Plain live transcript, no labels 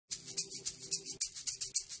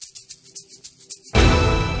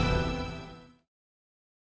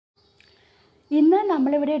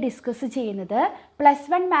നമ്മളിവിടെ ഡിസ്കസ് ചെയ്യുന്നത്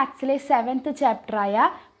 +1 മാത്സിലെ 7th ചാപ്റ്ററായ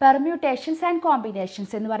permutations and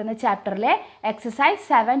combinations എന്ന് പറയുന്ന ചാപ്റ്ററിലെ എക്സസൈസ്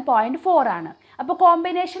 7.4 ആണ്. അപ്പോൾ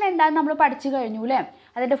കോമ്പിനേഷൻ എന്താണെന്ന് നമ്മൾ പഠിച്ചു കഴിഞ്ഞു അല്ലേ,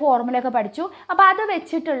 അതിൻ്റെ ഫോർമുലയൊക്കെ പഠിച്ചു. അപ്പോൾ അത്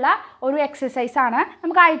വെച്ചിട്ടുള്ള ഒരു എക്സസൈസ് ആണ്.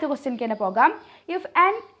 നമുക്ക് ആദ്യത്തെ ക്വസ്റ്റ്യനിലേക്ക് തന്നെ പോകാം. If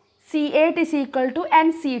NC8 is equal to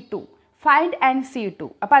NC2 find NC2.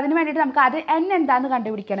 അപ്പോൾ അതിന് വേണ്ടിയിട്ട് നമുക്ക് അത് n എന്താണെന്ന്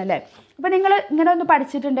കണ്ടുപിടിക്കണം അല്ലേ. അപ്പോൾ നിങ്ങൾ ഇങ്ങനെ ഒന്ന്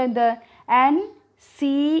പഠിച്ചിട്ടുണ്ട്, എന്ത്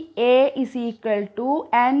NCA is equal to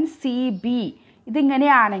NCB.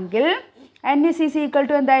 ഇതിങ്ങനെയാണെങ്കിൽ n is equal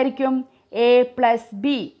to എന്തായിരിക്കും A plus B.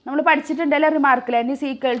 നമ്മൾ പഠിച്ചിട്ടുണ്ടല്ലേ റിമാർക്കിൽ, n is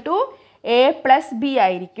equal to A plus B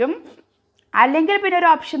ആയിരിക്കും. അല്ലെങ്കിൽ പിന്നെ ഒരു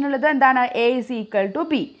ഓപ്ഷൻ ഉള്ളത് എന്താണ്, A is equal to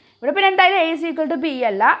B. ഇവിടെ പിന്നെ എന്തായാലും A is equal to B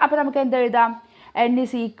അല്ല. അപ്പോൾ നമുക്ക് എന്ത് എഴുതാം, n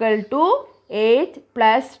is equal to 8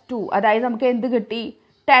 plus 2. അതായത് നമുക്ക് എന്ത് കിട്ടി,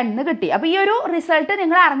 10 കിട്ടി. അപ്പോൾ ഈ ഒരു റിസൾട്ട്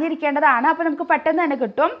നിങ്ങൾ അറിഞ്ഞിരിക്കേണ്ടതാണ്. അപ്പോൾ നമുക്ക് പെട്ടെന്ന് തന്നെ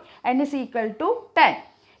കിട്ടും n is equal to 10.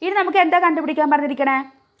 ഇനി നമുക്ക് എന്താ കണ്ടുപിടിക്കാൻ പറഞ്ഞിരിക്കണേ,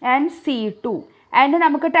 NC2. n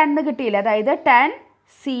നമുക്ക് 10 കിട്ടിയില്ല, അതായത്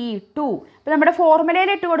 10C2. അപ്പോൾ നമ്മുടെ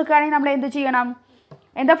ഫോർമുലയിൽ ഇട്ട് കൊടുക്കുകയാണെങ്കിൽ നമ്മൾ എന്ത് ചെയ്യണം,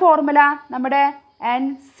 എന്താ ഫോർമുല, നമ്മുടെ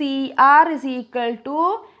NCR is equal to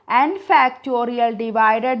n factorial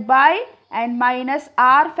divided by n minus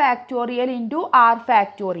r factorial into r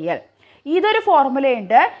factorial. ഇതൊരു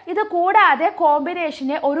ഫോർമുലയുണ്ട്. ഇത് കൂടാതെ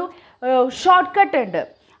കോമ്പിനേഷന് ഒരു ഷോർട്ട് കട്ട് ഉണ്ട്.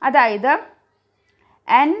 അതായത്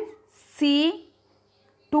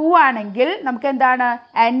NC2 ആണെങ്കിൽ നമുക്ക് എന്താണ്,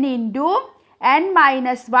 n into n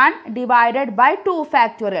minus 1 divided by 2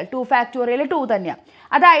 factorial. 2 factorial 2 തന്നെയാണ്.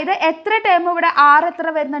 അതായത് എത്ര ടേം ഇവിടെ r എത്ര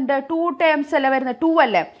വരുന്നുണ്ട്, 2 ടേംസ് അല്ല വരുന്നത്, 2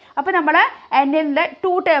 അല്ലേ. അപ്പോൾ നമ്മൾ n-ൻ്റെ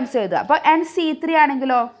 2 ടേംസ് എഴുതുക. അപ്പോൾ NC3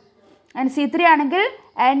 ആണെങ്കിലോ, NC3 ആണെങ്കിൽ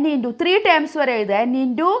n ഇൻറ്റു 3 ടേംസ് വരെ എഴുതുക. n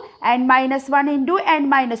into n minus 1 into n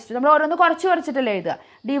minus 2. നമ്മൾ ഓരോന്ന് കുറച്ചിട്ടല്ലേ എഴുതുക.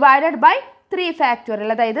 ഡിവൈഡഡ് ബൈ 3 ഫാക്ടോറിയൽ,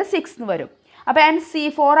 അതായത് 6 എന്ന് വരും. അപ്പോൾ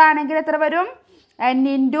NC4 ആണെങ്കിൽ എത്ര വരും, n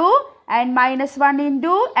into n minus 1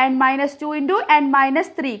 into n minus 2 into n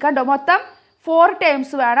minus 3. കണ്ടോ, മൊത്തം 4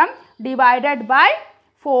 ടേംസ് വേണം, ഡിവൈഡഡ് ബൈ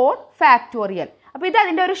 4 ഫാക്ടോറിയൽ. അപ്പോൾ ഇത്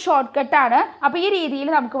അതിൻ്റെ ഒരു ഷോർട്ട് കട്ടാണ്. അപ്പോൾ ഈ രീതിയിൽ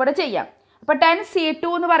നമുക്കിവിടെ ചെയ്യാം. അപ്പോൾ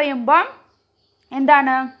 10C2 എന്ന് പറയുമ്പം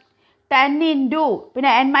എന്താണ്, 10 ഇൻറ്റു പിന്നെ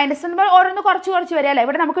n മൈനസ് ഓരോന്ന് കുറച്ച് വരിക അല്ലേ.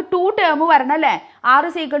 ഇവിടെ നമുക്ക് 2 ടേം വരണം അല്ലേ, r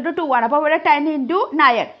is equal to 2 ആണ്. അപ്പോൾ ഇവിടെ 10 ഇൻറ്റു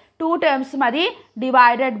 9, 2 ടേംസ് മതി,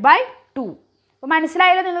 ഡിവൈഡഡ് ബൈ 2. അപ്പോൾ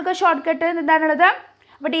മനസ്സിലായാലും നിങ്ങൾക്ക് ഷോർട്ട് കട്ട് എന്താണുള്ളത്.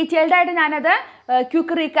 അപ്പോൾ ഡീറ്റെയിൽഡ് ആയിട്ട് ഞാനത്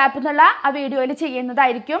ക്വിക്ക് റീക്യാപ്പ് എന്നുള്ള ആ വീഡിയോയിൽ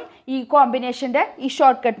ചെയ്യുന്നതായിരിക്കും, ഈ കോമ്പിനേഷൻ്റെ ഈ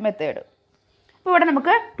ഷോർട്ട് കട്ട് മെത്തേഡ്. അപ്പോൾ ഇവിടെ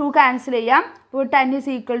നമുക്ക് 2 ക്യാൻസൽ ചെയ്യാം. ഇപ്പോൾ 10 is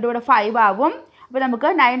equal to ഇവിടെ 5 ആവും. അപ്പോൾ നമുക്ക്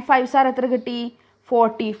 9 5s എത്ര കിട്ടി,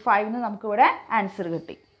 45 എന്ന് നമുക്കിവിടെ ആൻസർ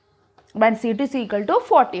കിട്ടി. NC2 is equal to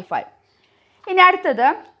 45. ഇനി അടുത്തത്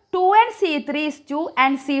 2NC3 is 2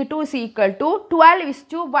 and C2 is equal to 12 is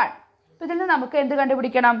to 1. അപ്പോൾ ഇതിൽ നിന്ന് നമുക്ക് എന്ത്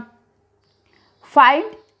കണ്ടുപിടിക്കണം,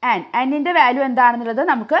 ഫൈൻഡ് n-ൻ്റെ വാല്യൂ എന്താണെന്നുള്ളത്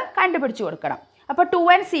നമുക്ക് കണ്ടുപിടിച്ച് കൊടുക്കണം. അപ്പോൾ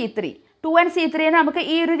 2NC3 നമുക്ക്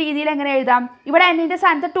ഈ ഒരു രീതിയിൽ എങ്ങനെ എഴുതാം, ഇവിടെ n-ൻ്റെ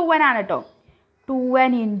സ്ഥാനത്ത് 2n ആണ് കേട്ടോ.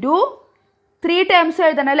 2n ഇൻറ്റു 3 ടേംസ്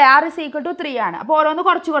എഴുതണം അല്ലേ, r is equal to 3 ആണ്. അപ്പോൾ ഓരോന്ന്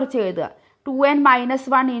കുറച്ച് എഴുതുക. 2n minus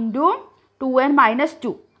 1 into 2n minus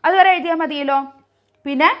 2 അതുവരെ എഴുതിയാൽ മതിയല്ലോ.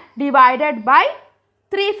 പിന്നെ ഡിവൈഡഡ് ബൈ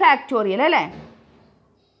 3 ഫാക്ടോറിയൽ അല്ലേ,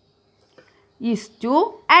 ഈസ് ടു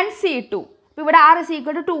NC2. അപ്പോൾ ഇവിടെ r is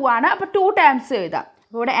equal to 2 ആണ്. അപ്പോൾ 2 ടേംസ് എഴുതാം.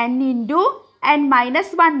 അപ്പോൾ ഇവിടെ n ഇൻറ്റു n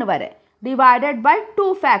മൈനസ് 1 വരെ, divided by 2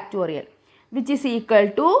 factorial which is equal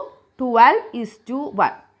to 12 is to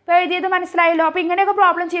 1. അപ്പോൾ എഴുതിയത് മനസ്സിലായല്ലോ. അപ്പോൾ ഇങ്ങനെയൊക്കെ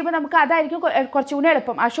പ്രോബ്ലം ചെയ്യുമ്പോൾ നമുക്ക് അതായിരിക്കും കുറച്ചുകൂടി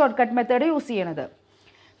എളുപ്പം, ആ ഷോർട്ട് കട്ട് മെത്തേഡ് യൂസ് ചെയ്യണത്.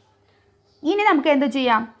 ഇനി നമുക്ക് എന്ത്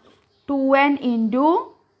ചെയ്യാം, 2n into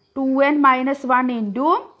 2n minus 1 into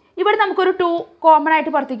ഇവിടെ നമുക്കൊരു 2 കോമൺ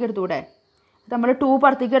ആയിട്ട് പുറത്തേക്ക് എടുത്തൂടെ. നമ്മൾ 2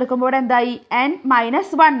 പുറത്തേക്ക് എടുക്കുമ്പോൾ ഇവിടെ എന്തായി, n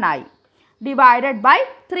മൈനസ് 1 ആയി, ഡിവൈഡഡ് ബൈ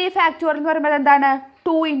 3 ഫാക്ടോറിയൽ എന്ന് പറയുമ്പോൾ എന്താണ്,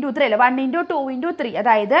 2 ഇൻറ്റു 3 അല്ലേ, 1 ഇൻറ്റു 2 ഇൻറ്റു 3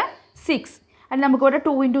 അതായത് 6. അതിന് നമുക്കിവിടെ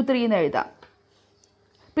 2 ഇൻറ്റു 3 എന്ന് എഴുതാം.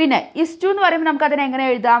 പിന്നെ ഇസ് ടു എന്ന് പറയുമ്പോൾ നമുക്ക് അതിനെ എങ്ങനെ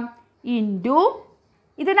എഴുതാം, ഇൻറ്റു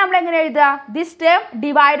ഇത് നമ്മൾ എങ്ങനെ എഴുതുക, this term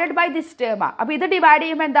divided by this ടേമാണ്. അപ്പോൾ ഇത് ഡിവൈഡ്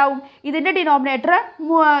ചെയ്യുമ്പോൾ എന്താവും, ഇതിൻ്റെ ഡിനോമിനേറ്റർ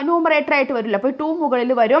ന്യൂമറേറ്റർ ആയിട്ട് വരില്ല. അപ്പോൾ 2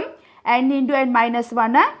 മുകളിൽ വരും, n ഇൻറ്റു n മൈനസ്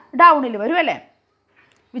 1 ഡൗണിൽ വരും അല്ലേ,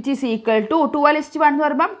 which is equal to 12 is to 1 എന്ന്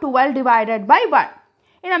പറയുമ്പം 12 ഡിവൈഡഡ് ബൈ 1.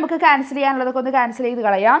 ഇനി നമുക്ക് ക്യാൻസൽ ചെയ്യാനുള്ളതൊക്കെ ഒന്ന് ക്യാൻസൽ ചെയ്ത്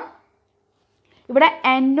കളയാം. ഇവിടെ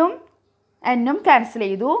n-ഉം ക്യാൻസൽ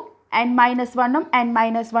ചെയ്തു, n minus 1-ഉം n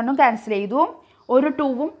minus 1-ഉം cancel ചെയ്തു, ഒരു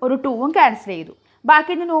 2-ഉം ക്യാൻസൽ ചെയ്തു.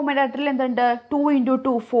 ബാക്കി ഇനി ന്യൂമറേറ്ററിൽ എന്തുണ്ട്, 2 ഇൻറ്റു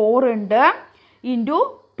 2 4 ഉണ്ട്, ഇൻറ്റു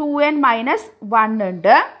 2n മൈനസ് 1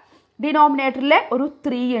 ഉണ്ട്, ഡിനോമിനേറ്ററിൽ ഒരു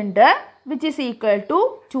 3 ഉണ്ട്, which is equal to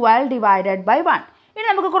 12 divided by 1. ഇനി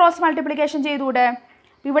നമുക്ക് ക്രോസ് മൾട്ടിപ്ലിക്കേഷൻ ചെയ്തുകൂടെ.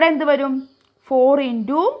 ഇവിടെ എന്ത് വരും, 4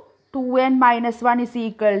 into 2n minus 1 is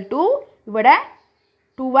equal to ഇവിടെ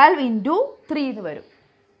 12 ഇൻറ്റു 3 എന്ന് വരും.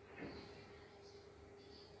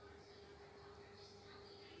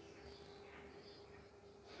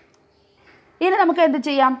 ഇനി നമുക്ക് എന്ത്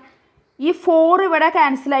ചെയ്യാം? ഈ 4 ഇവിടെ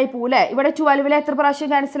ക്യാൻസലായി പോവും അല്ലേ? ഇവിടെ 12 എത്ര പ്രാവശ്യം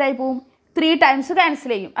ക്യാൻസലായി പോവും? 3 ടൈംസ്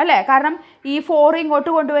ക്യാൻസൽ ചെയ്യും അല്ലേ? കാരണം ഈ 4 ഇങ്ങോട്ട്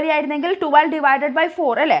കൊണ്ടുവരികയായിരുന്നെങ്കിൽ 12 ഡിവൈഡഡ് ബൈ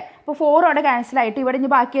 4 അല്ലേ? അപ്പോൾ 4 അവിടെ ക്യാൻസലായിട്ട് ഇവിടെ ഇനി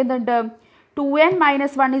ബാക്കി എന്തുണ്ട്? 2n -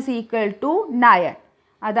 1 is equal to 9.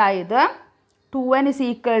 അതായത് 2n is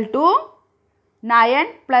equal to 9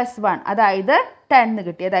 plus 1, അതായത് 10 എന്ന്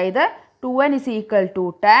കിട്ടി. അതായത് 2n is equal to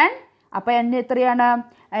 10. അപ്പോൾ n എത്രയാണ്?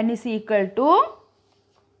 n is equal to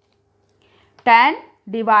 10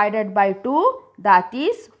 divided by 2, that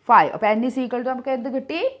is 5. അപ്പോൾ n is equal to നമുക്ക് എന്ത്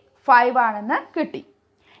കിട്ടി? 5 ആണെന്ന് കിട്ടി.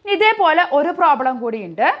 ഇനി ഇതേപോലെ ഒരു പ്രോബ്ലം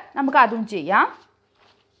കൂടിയുണ്ട്, നമുക്ക് അതും ചെയ്യാം.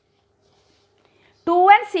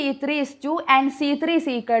 2nc3 is 2 and c3 is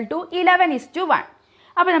equal to 11:1.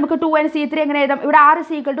 അപ്പോൾ നമുക്ക് 2nc3 എങ്ങനെ എഴുതാം? ഇവിടെ r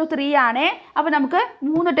is equal to 3 ആണ്. അപ്പോൾ നമുക്ക്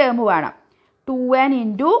 3 ടേം വേണം. 2n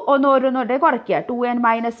ഇൻറ്റു ഓരോന്നോട്ടെ കുറയ്ക്കുക. 2n -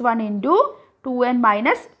 1 into 2n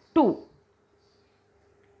 - 2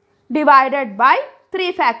 divided by 3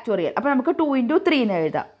 factorial. അപ്പോൾ നമുക്ക് 2 ഇൻറ്റു 3 എന്ന്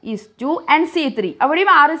എഴുതാം. Is 2 and c3.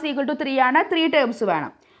 അവിടെയും r is equal to 3 ആണ്. 3 ടേംസ്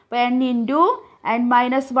വേണം. അപ്പോൾ n into n -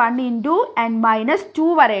 1 into n - 2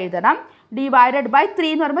 വരെ എഴുതണം. ഡിവൈഡഡ് ബൈ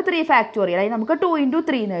 3 എന്ന് പറയുമ്പോൾ 3 ഫാക്ടോറിയൽ. അതിന് നമുക്ക് 2 ഇൻറ്റു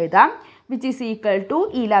 3 എന്ന് എഴുതാം. Which is equal to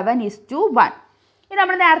 11:1. ഇത്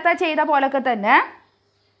നമ്മൾ നേരത്തെ ചെയ്ത പോലൊക്കെ തന്നെ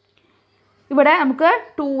ഇവിടെ നമുക്ക്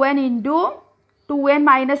 2n -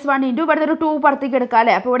 1 ഇൻറ്റു ഇവിടെ ഒരു 2 പുറത്തേക്ക് എടുക്കാം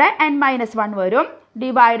അല്ലേ? അപ്പോൾ ഇവിടെ n - 1 വരും.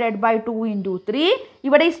 Divided by 2 into 3.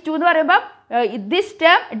 ഇവിടെ ഈ 2 എന്ന് പറയുമ്പോൾ this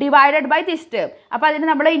term divided by this term. അപ്പോൾ അതിന്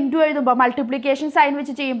നമ്മൾ ഇൻറ്റു എഴുതുമ്പോൾ മൾട്ടിപ്ലിക്കേഷൻ സൈൻ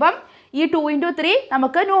വെച്ച് ചെയ്യുമ്പം ഈ 2 ഇൻറ്റു 3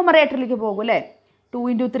 നമുക്ക് ന്യൂമറേറ്ററിലേക്ക് പോകും അല്ലേ? 2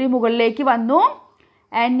 ഇൻറ്റു 3 മുകളിലേക്ക് വന്നു.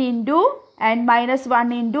 n into n -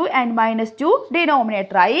 1 into n - 2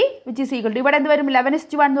 ഡിനോമിനേറ്ററായി. Which is equal to ഇവിടെ എന്ത് വരും?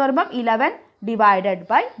 11:1 എന്ന് പറയുമ്പം 11 ഡിവൈഡഡ്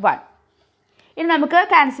ബൈ 1. ഇനി നമുക്ക്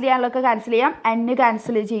ക്യാൻസൽ ചെയ്യാനുള്ളതൊക്കെ ക്യാൻസൽ ചെയ്യാം. n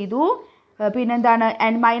ക്യാൻസൽ ചെയ്തു, പിന്നെന്താണ്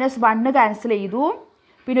n - 1 ക്യാൻസൽ ചെയ്തു,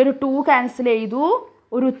 പിന്നെ ഒരു 2 ക്യാൻസൽ ചെയ്തു,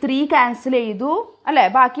 ഒരു 3 ക്യാൻസൽ ചെയ്തു അല്ലേ?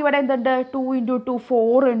 ബാക്കി ഇവിടെ എന്തുണ്ട്? 2 ഇൻറ്റു 2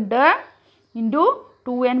 4 ഉണ്ട്, ഇൻറ്റു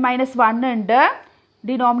 2n - 1 ഉണ്ട്.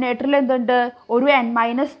 ഡിനോമിനേറ്ററിൽ എന്തുണ്ട്? ഒരു n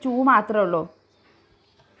 - 2 മാത്രമേ ഉള്ളൂ.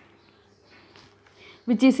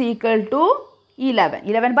 Which is equal to 11.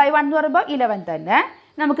 11 by 1 എന്ന് പറയുമ്പോൾ 11 തന്നെ.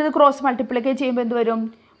 നമുക്കിത് ക്രോസ് മൾട്ടിപ്ലിക്കേറ്റ് ചെയ്യുമ്പോൾ എന്ത് വരും?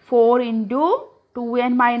 4 into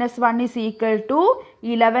 2n - 1 is equal to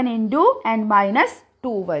 11 into n -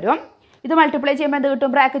 2 വരും. ഇത് മൾട്ടിപ്ലൈ ചെയ്യുമ്പോൾ എന്ത്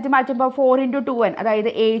കിട്ടും? ബ്രാക്കറ്റ് മാറ്റുമ്പോൾ 4 ഇൻറ്റു 2n, അതായത്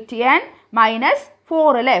 8n -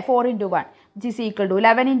 4 അല്ലേ? 4 into 1 which is equal to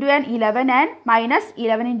 11 into n 11n -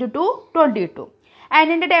 11 into 2 22.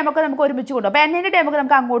 n-ൻ്റെ ടൈമൊക്കെ നമുക്ക് ഒരുമിച്ച് കൊണ്ടുപോകും. അപ്പോൾ n-ൻ്റെ ടൈമൊക്കെ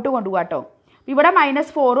നമുക്ക് അങ്ങോട്ട് കൊണ്ടുപോകാം കേട്ടോ. ഇവിടെ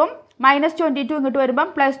 -4ഉം -22 ഇങ്ങോട്ട് വരുമ്പം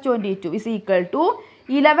 +22 is equal to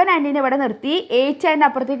 11n ഇവിടെ നിർത്തി 8n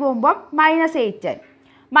അപ്പുറത്തേക്ക് പോകുമ്പോൾ -8n.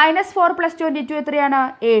 -4 + 22 എത്രയാണ്?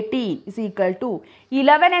 18 is equal to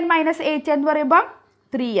 11n - 8n എന്ന് പറയുമ്പം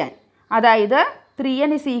 3n. അതായത്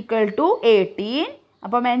 3n is equal to 18.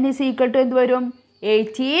 അപ്പം n is equal to എന്ത് വരും?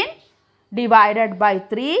 18 divided by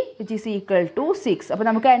 3 which is equal to 6. അപ്പോൾ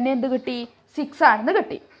നമുക്ക് n എന്ത് കിട്ടി? 6 ആണെന്ന്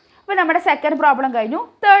കിട്ടി. അപ്പോൾ നമ്മുടെ സെക്കൻഡ് പ്രോബ്ലം കഴിഞ്ഞു.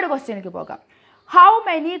 തേർഡ് ക്വസ്റ്റ്യനിലേക്ക് പോകാം. How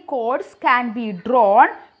many codes can be drone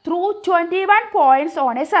through 21 points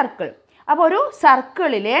on A circle. അപ്പോൾ ഒരു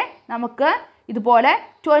സർക്കിളിലെ നമുക്ക് ഇതുപോലെ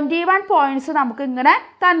 21 പോയിൻറ്റ്സ് നമുക്ക് ഇങ്ങനെ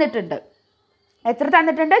തന്നിട്ടുണ്ട്. എത്ര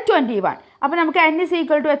തന്നിട്ടുണ്ട്? 21. അപ്പോൾ നമുക്ക് n is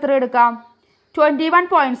equal to എത്ര എടുക്കാം? 21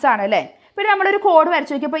 പോയിൻറ്റ്സ് ആണ് അല്ലേ? പിന്നെ നമ്മളൊരു കോഡ്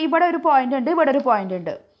വരച്ച് നോക്കി. അപ്പോൾ ഇവിടെ ഒരു പോയിൻ്റ് ഉണ്ട്, ഇവിടെ ഒരു പോയിൻ്റ്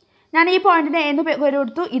ഉണ്ട്. ഞാൻ ഈ പോയിന്റിന് എ എന്ന് പേര്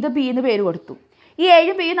കൊടുത്തു, ഇത് ബി എന്ന് പേര് കൊടുത്തു. ഈ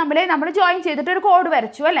എയും ബിയും നമ്മൾ ജോയിൻ ചെയ്തിട്ട് ഒരു കോഡ്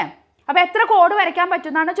വരച്ചു അല്ലേ? അപ്പോൾ എത്ര കോഡ് വരയ്ക്കാൻ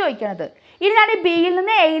പറ്റുമെന്നാണ് ചോദിക്കുന്നത്. ഇനി ഞാൻ ഈ ബിയിൽ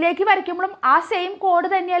നിന്ന് എയിലേക്ക് വരയ്ക്കുമ്പോഴും ആ സെയിം കോഡ്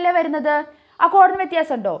തന്നെയല്ലേ വരുന്നത്? ആ കോഡിന്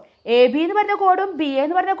വ്യത്യാസമുണ്ടോ? എ ബി എന്ന് പറഞ്ഞ കോഡും ബി എ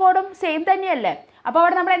എന്ന് പറഞ്ഞ കോഡും സെയിം തന്നെയല്ലേ? അപ്പോൾ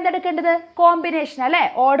അവിടെ നമ്മൾ എന്തെടുക്കേണ്ടത്? കോമ്പിനേഷൻ അല്ലേ?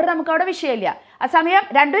 ഓർഡർ നമുക്ക് അവിടെ വിഷയമില്ല. ആ സമയം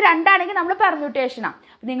രണ്ടും രണ്ടാണെങ്കിൽ നമ്മൾ പെർമ്യൂട്ടേഷനാണ്.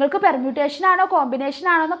 നിങ്ങൾക്ക് പെർമ്യൂട്ടേഷൻ ആണോ കോമ്പിനേഷൻ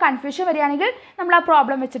ആണോ എന്ന് കൺഫ്യൂഷൻ വരികയാണെങ്കിൽ നമ്മൾ ആ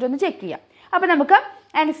പ്രോബ്ലം വെച്ചിട്ടൊന്ന് ചെക്ക് ചെയ്യാം. അപ്പോൾ നമുക്ക്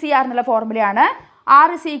NCR എന്നുള്ള ഫോർമുലയാണ്. R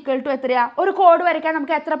is equal to എത്രയാ? ഒരു കോഡ് വരയ്ക്കാൻ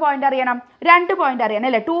നമുക്ക് എത്ര പോയിന്റ് അറിയണം? 2 പോയിന്റ് അറിയണം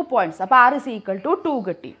അല്ലേ? 2 പോയിന്റ്സ്. അപ്പോൾ R is equal to 2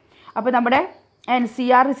 കിട്ടി. അപ്പോൾ നമ്മുടെ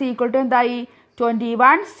NCR is equal to എന്തായി?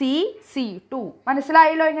 21cc2.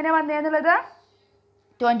 മനസ്സിലായല്ലോ എങ്ങനെ വന്നേന്നുള്ളത്?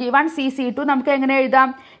 21cc2 നമുക്ക് എങ്ങനെ എഴുതാം?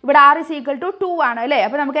 ഇവിടെ R is equal to 2 ആണ് അല്ലേ?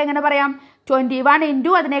 അപ്പോൾ നമുക്ക് എങ്ങനെ പറയാം? 21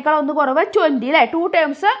 ഇൻറ്റു അതിനേക്കാൾ ഒന്ന് കുറവ് 20 അല്ലേ? 2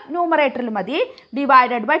 ടേംസ് ന്യൂമറേറ്ററിൽ മതി.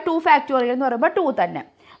 ഡിവൈഡഡ് ബൈ 2 ഫാക്ടോറിയൽ എന്ന് പറയുമ്പോൾ 2 തന്നെ.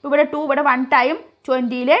 അപ്പോൾ ഇവിടെ 2 ഇവിടെ 1 ടൈം,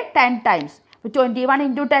 20ലെ 10 ടൈംസ്. അപ്പോൾ 21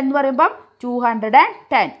 ഇൻറ്റു 10 എന്ന് പറയുമ്പം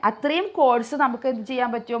 210. അത്രയും കോഡ്സ് നമുക്ക് എന്ത് ചെയ്യാൻ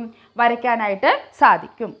പറ്റും? വരയ്ക്കാനായിട്ട്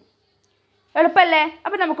സാധിക്കും. എളുപ്പമല്ലേ?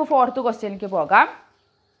 അപ്പോൾ നമുക്ക് ഫോർത്ത് ക്വസ്റ്റ്യനിലേക്ക് പോകാം.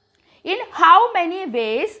 In how many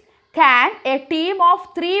vase can a team of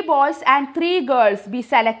 3 boys and 3 girls be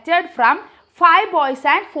selected from 5 boys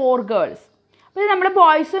and 4 girls? അപ്പോൾ നമ്മൾ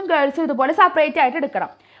ബോയ്സും ഗേൾസും ഇതുപോലെ സെപ്പറേറ്റ് ആയിട്ട്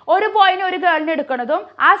എടുക്കണം. ഒരു ബോയിനെ ഒരു ഗേളിനെ എടുക്കുന്നതും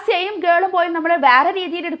ആ സെയിം ഗേളും ബോയും നമ്മൾ വേറെ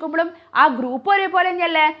രീതിയിൽ എടുക്കുമ്പോഴും ആ ഗ്രൂപ്പ് ഒരേപോലെ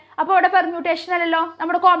തന്നെയല്ലേ. അപ്പോൾ ഇവിടെ പെർമ്യൂട്ടേഷൻ അല്ലല്ലോ,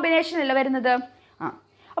 നമ്മുടെ കോമ്പിനേഷൻ അല്ലേ വരുന്നത്.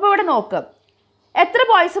 അപ്പോൾ ഇവിടെ നോക്ക്, എത്ര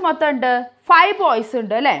ബോയ്സ് മൊത്തം ഉണ്ട്? 5 ബോയ്സ്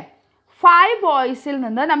ഉണ്ട് അല്ലേ. 5 ബോയ്സിൽ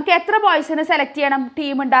നിന്ന് നമുക്ക് എത്ര ബോയ്സിനെ സെലക്ട് ചെയ്യണം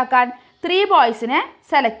ടീം ഉണ്ടാക്കാൻ? 3 ബോയ്സിനെ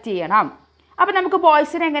സെലക്ട് ചെയ്യണം. അപ്പോൾ നമുക്ക്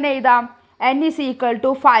ബോയ്സിനെ എങ്ങനെ എഴുതാം? n is equal to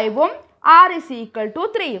 5ഉം r is equal to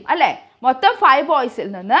 3ഉം അല്ലേ. മൊത്തം 5 ബോയ്സിൽ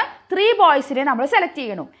നിന്ന് 3 ബോയ്സിനെ നമ്മൾ സെലക്ട്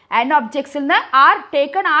ചെയ്യണം. n ഒബ്ജക്ട്സിൽ നിന്ന് r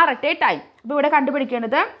taken r at a time. അപ്പോൾ ഇവിടെ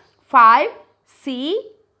കണ്ടുപിടിക്കേണ്ടത്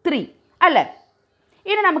 5C3 അല്ലേ.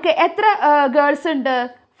 ഇനി നമുക്ക് എത്ര ഗേൾസ് ഉണ്ട്?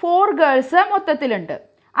 4 ഗേൾസ് മൊത്തത്തിലുണ്ട്.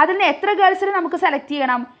 അതിൽ നിന്ന് എത്ര ഗേൾസിനെ നമുക്ക് സെലക്ട്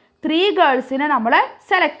ചെയ്യണം? 3 ഗേൾസിനെ നമ്മൾ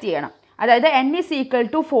സെലക്ട് ചെയ്യണം. അതായത് n is equal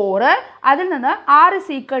to 4, അതിൽ നിന്ന് r is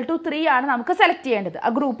equal to 3 ആണ് നമുക്ക് സെലക്ട് ചെയ്യേണ്ടത് ആ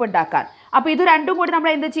ഗ്രൂപ്പ് ഉണ്ടാക്കാൻ. അപ്പോൾ ഇത് രണ്ടും കൂടി നമ്മൾ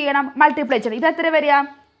എന്ത് ചെയ്യണം? മൾട്ടിപ്ലൈ ചെയ്യണം. ഇത് എത്ര വരിക?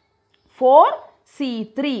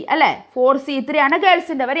 4C3 അല്ലേ. 4C3 ആണ്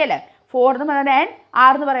ഗേൾസിൻ്റെ വരികയല്ലേ. 4 എന്ന് പറയുന്നത് n,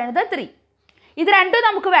 r എന്ന് പറയുന്നത് 3. ഇത് രണ്ടും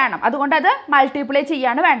നമുക്ക് വേണം, അതുകൊണ്ട് അത് മൾട്ടിപ്ലൈ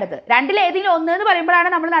ചെയ്യാണ് വേണ്ടത്. രണ്ടിലേതെങ്കിലും ഒന്ന് എന്ന് പറയുമ്പോഴാണ്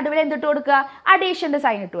നമ്മൾ നടുവിൽ എന്തിട്ട് കൊടുക്കുക? അഡീഷൻ്റെ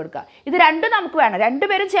സൈൻ ഇട്ട് കൊടുക്കുക. ഇത് രണ്ടും നമുക്ക് വേണം,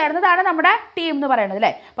 രണ്ടുപേരും ചേർന്നതാണ് നമ്മുടെ ടീം എന്ന് പറയുന്നത്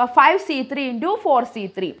അല്ലേ. അപ്പോൾ 5C3 ×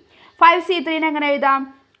 4C3. 5C3നെ എങ്ങനെ എഴുതാം?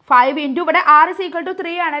 5 × ഇവിടെ r is equal to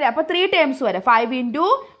 3 ആണല്ലേ. അപ്പോൾ 3 ടേംസ് വരെ 5 ×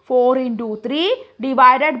 4 × 3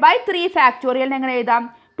 ഡിവൈഡഡ് ബൈ 3 ഫാക്ടോറിയലിന് എങ്ങനെ എഴുതാം?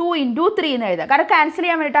 2 × 3 എന്ന് എഴുതാം. കാരണം ക്യാൻസൽ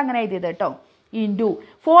ചെയ്യാൻ വേണ്ടിയിട്ട് അങ്ങനെ എഴുതിയത് കേട്ടോ. ഇൻറ്റു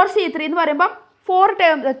 4C3 എന്ന് പറയുമ്പം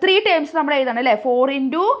 3 ടേംസ് നമ്മൾ എഴുതണം അല്ലേ. 4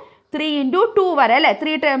 × 3 × 2 വരെ അല്ലേ.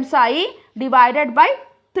 3 ടേംസ് ആയി ഡിവൈഡഡ് ബൈ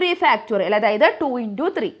 3 ഫാക്ടോറിയൽ, അതായത് 2 ×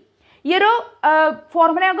 3. ഈ ഒരു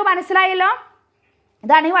ഫോർമുല നമുക്ക് മനസ്സിലായല്ലോ.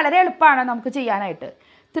 ഇതാണെങ്കിൽ വളരെ എളുപ്പമാണ് നമുക്ക് ചെയ്യാനായിട്ട്.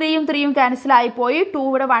 3യും 3യും ക്യാൻസലായി പോയി. 2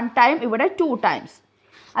 ഇവിടെ 1 ടൈം, ഇവിടെ 2 ടൈംസ്.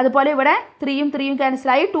 അതുപോലെ ഇവിടെ 3യും 3യും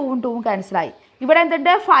ക്യാൻസലായി, 2വും 2വും ക്യാൻസലായി. ഇവിടെ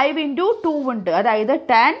എന്തുണ്ട്? 5 × 2 ഉണ്ട്, അതായത്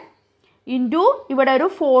 10 ഇൻറ്റു ഇവിടെ ഒരു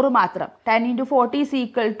 4 മാത്രം. 10 × 40 is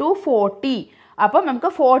equal to 40. അപ്പം നമുക്ക്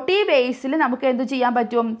 40 വേസിൽ നമുക്ക് എന്ത് ചെയ്യാൻ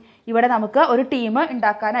പറ്റും? ഇവിടെ നമുക്ക് ഒരു ടീം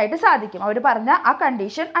ഉണ്ടാക്കാനായിട്ട് സാധിക്കും, അവർ പറഞ്ഞ ആ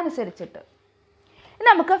കണ്ടീഷൻ അനുസരിച്ചിട്ട്.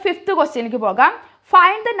 നമുക്ക് 5th ക്വസ്റ്റ്യനിലേക്ക് പോകാം.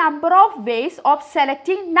 Find the number of ways of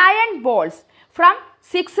selecting 9 balls from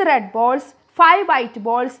 6 red balls, 5 white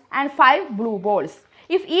balls and 5 blue balls.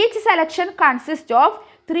 If each selection consists of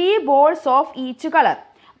 3 balls of each color.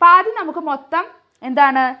 അപ്പോൾ ആദ്യം നമുക്ക് മൊത്തം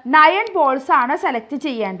എന്താണ്? 9 balls ആണ് സെലക്ട്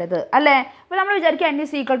ചെയ്യേണ്ടത് അല്ലേ. അപ്പോൾ നമ്മൾ വിചാരിക്കും n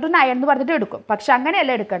is equal to 9 എന്ന് പറഞ്ഞിട്ട് എടുക്കും. പക്ഷെ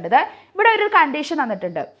അങ്ങനെയല്ല എടുക്കേണ്ടത്. ഇവിടെ ഒരു കണ്ടീഷൻ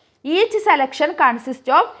തന്നിട്ടുണ്ട്. Each selection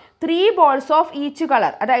consist of 3 balls of each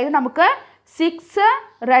colour. അതായത് നമുക്ക് 6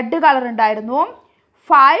 റെഡ് കളർ ഉണ്ടായിരുന്നു,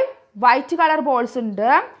 5 വൈറ്റ് കളർ ബോൾസ് ഉണ്ട്,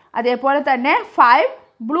 അതേപോലെ തന്നെ 5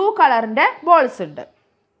 ബ്ലൂ കളറിൻ്റെ ബോൾസ് ഉണ്ട്.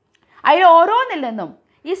 അതിൽ ഓരോന്നിൽ നിന്നും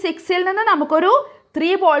ഈ 6ൽ നിന്ന് നമുക്കൊരു 3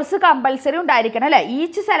 balls കമ്പൽസറി ഉണ്ടായിരിക്കണം അല്ലേ.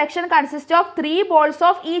 Each selection consist of 3 balls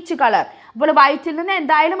of each colour. അപ്പോൾ വൈറ്റിൽ നിന്ന്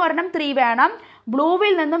എന്തായാലും ഒരെണ്ണം 3 വേണം,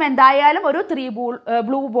 ബ്ലൂവിൽ നിന്നും എന്തായാലും ഒരു 3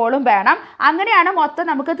 ബ്ലൂ ബോളും വേണം. അങ്ങനെയാണ് മൊത്തം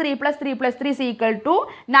നമുക്ക് 3 + 3 + 3 is equal to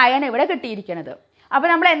 9 ഇവിടെ കിട്ടിയിരിക്കുന്നത്. അപ്പോൾ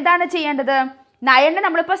നമ്മൾ എന്താണ് ചെയ്യേണ്ടത്? 9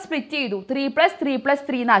 നമ്മളിപ്പോൾ സ്പ്ലിറ്റ് ചെയ്തു, 3 + 3 +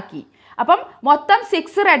 3 എന്നാക്കി. അപ്പം മൊത്തം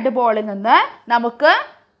 6 റെഡ് ബോളിൽ നിന്ന് നമുക്ക്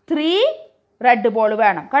 3 റെഡ് ബോൾ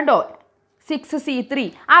വേണം. കണ്ടോ? 6C3.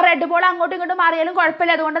 ആ റെഡ് ബോൾ അങ്ങോട്ടും ഇങ്ങോട്ടും മാറിയാലും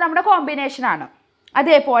കുഴപ്പമില്ല, അതുകൊണ്ട് നമ്മുടെ കോമ്പിനേഷനാണ്.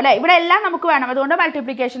 അതേപോലെ ഇവിടെ എല്ലാം നമുക്ക് വേണം, അതുകൊണ്ട്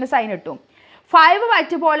മൾട്ടിപ്ലിക്കേഷൻ്റെ സൈൻ ഇട്ടു. 5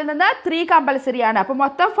 വൈറ്റ് ബോളിൽ നിന്ന് 3 കമ്പൽസറി ആണ്. അപ്പോൾ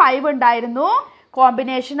മൊത്തം 5 ഉണ്ടായിരുന്നു,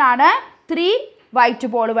 കോമ്പിനേഷനാണ് 3 വൈറ്റ്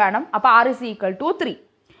ബോൾ വേണം. അപ്പോൾ r is equal to 3.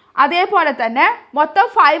 അതേപോലെ തന്നെ മൊത്തം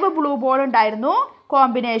 5 ബ്ലൂ ബോൾ ഉണ്ടായിരുന്നു,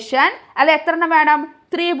 കോമ്പിനേഷൻ അല്ല എത്ര എണ്ണം വേണം?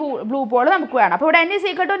 3 ബ്ലൂ ബോൾ നമുക്ക് വേണം. അപ്പോൾ ഇവിടെ n is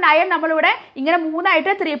equal to 9 നമ്മളിവിടെ ഇങ്ങനെ 3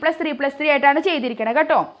 ആയിട്ട് 3 + 3 + 3 ആയിട്ടാണ് ചെയ്തിരിക്കുന്നത്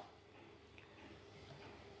കേട്ടോ.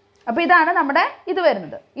 അപ്പോൾ ഇതാണ് നമ്മുടെ ഇത്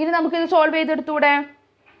വരുന്നത്. ഇനി നമുക്കിത് സോൾവ് ചെയ്തെടുത്തൂടെ?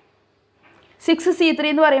 6C3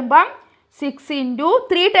 എന്ന് പറയുമ്പം 6 ×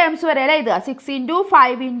 3 ടേംസ് വരെ അല്ലേ ഇത്. 6 ×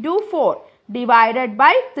 5 × 4 ഡിവൈഡഡ്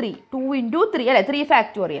ബൈ 3, 2 × 3 അല്ലേ, 3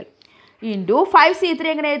 ഫാക്ടോറിയൽ ഇൻറ്റു 5C3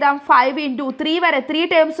 എങ്ങനെ എഴുതാം? 5 × 3 വരെ 3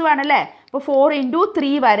 ടേംസ് വേണമല്ലേ. അപ്പോൾ 4 ×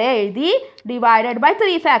 3 വരെ എഴുതി ഡിവൈഡഡ് ബൈ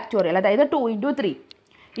 3 ഫാക്ടോറിയൽ, അതായത് 2 × 3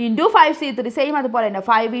 ഇൻറ്റു 5C3 സെയിം അതുപോലെ തന്നെ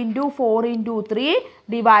 5 × 4 × 3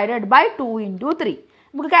 ഡിവൈഡഡ് ബൈ 2 × 3.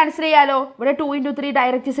 നമുക്ക് ക്യാൻസൽ ചെയ്യാലോ. ഇവിടെ 2 × 3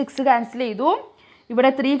 ഡയറക്റ്റ് 6 ക്യാൻസൽ ചെയ്തു, ഇവിടെ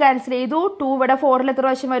 3 ക്യാൻസൽ ചെയ്തു, 2 ഇവിടെ 4ൽ എത്ര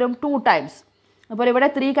പ്രാവശ്യം വരും? 2 ടൈംസ്. അപ്പോൾ ഇവിടെ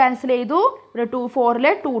 3 ക്യാൻസൽ ചെയ്തു, ഇവിടെ 4ൽ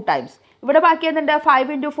 2 ടൈംസ്. ഇവിടെ ബാക്കി എന്തുണ്ട്? 5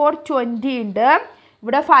 × 4 20 ഉണ്ട്,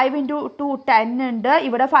 ഇവിടെ 5 × 2 10 ഉണ്ട്,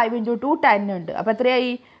 ഇവിടെ 5 × 2 10 ഉണ്ട്. അപ്പോൾ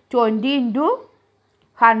എത്രയായി? 20 ×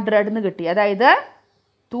 100 എന്ന് കിട്ടി, അതായത്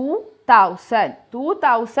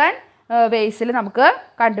 2000 വേസിൽ നമുക്ക്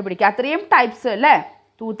കണ്ടുപിടിക്കാം. അത്രയും ടൈപ്സ് അല്ലേ.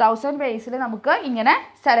 2000 വേസിൽ നമുക്ക് ഇങ്ങനെ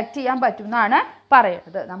സെലക്ട് ചെയ്യാൻ പറ്റുമെന്നാണ്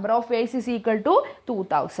പറയുന്നത്. Number of ways is equal to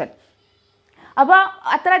 2000. അപ്പോൾ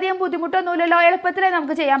അത്രയധികം ബുദ്ധിമുട്ടൊന്നുമില്ലല്ലോ, എളുപ്പത്തിൽ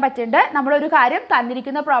നമുക്ക് ചെയ്യാൻ പറ്റുന്നുണ്ട്. നമ്മളൊരു കാര്യം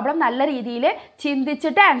തന്നിരിക്കുന്ന പ്രോബ്ലം നല്ല രീതിയിൽ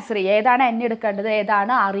ചിന്തിച്ചിട്ട് ആൻസർ ചെയ്യുക. ഏതാണ് n എടുക്കേണ്ടത്,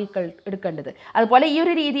 ഏതാണ് r എടുക്കേണ്ടത്. അതുപോലെ ഈ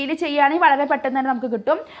ഒരു രീതിയിൽ ചെയ്യുകയാണെങ്കിൽ വളരെ പെട്ടെന്ന് തന്നെ നമുക്ക്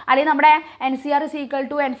കിട്ടും. അല്ലെങ്കിൽ നമ്മുടെ NCR is equal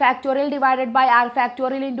to n factorial divided by r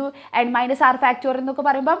factorial into n minus r factorial എന്നൊക്കെ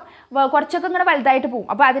പറയുമ്പം കുറച്ചൊക്കെ ഇങ്ങനെ വലുതായിട്ട് പോകും.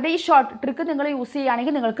 അപ്പോൾ അതിൻ്റെ ഈ ഷോർട്ട് ട്രിക്ക് നിങ്ങൾ യൂസ്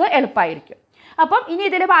ചെയ്യുകയാണെങ്കിൽ നിങ്ങൾക്ക് എളുപ്പമായിരിക്കും. അപ്പം ഇനി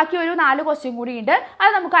ഇതിൽ ബാക്കി ഒരു 4 ക്വസ്റ്റ്യൻ കൂടി ഉണ്ട്,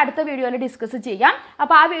 അത് നമുക്ക് അടുത്ത വീഡിയോയിൽ ഡിസ്കസ് ചെയ്യാം.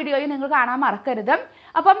 അപ്പോൾ ആ വീഡിയോയിൽ നിങ്ങൾ കാണാൻ മറക്കരുത്.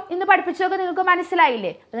 അപ്പം ഇന്ന് പഠിപ്പിച്ചതൊക്കെ നിങ്ങൾക്ക്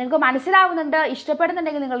മനസ്സിലായില്ലേ? അപ്പോൾ നിങ്ങൾക്ക് മനസ്സിലാവുന്നുണ്ട്,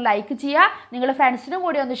 ഇഷ്ടപ്പെടുന്നുണ്ടെങ്കിൽ നിങ്ങൾ ലൈക്ക് ചെയ്യുക, നിങ്ങളുടെ ഫ്രണ്ട്സിനും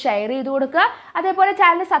കൂടി ഒന്ന് ഷെയർ ചെയ്ത് കൊടുക്കുക. അതേപോലെ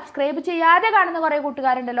ചാനൽ സബ്സ്ക്രൈബ് ചെയ്യാതെ കാണുന്ന കുറേ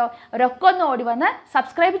കൂട്ടുകാരുണ്ടല്ലോ, അവരൊക്കെ ഒന്ന് ഓടി വന്ന്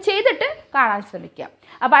സബ്സ്ക്രൈബ് ചെയ്തിട്ട് കാണാൻ ശ്രമിക്കുക.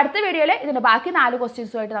 അപ്പോൾ അടുത്ത വീഡിയോയിൽ ഇതിൻ്റെ ബാക്കി 4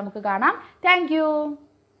 ക്വസ്റ്റ്യൻസുമായിട്ട് നമുക്ക് കാണാം. താങ്ക്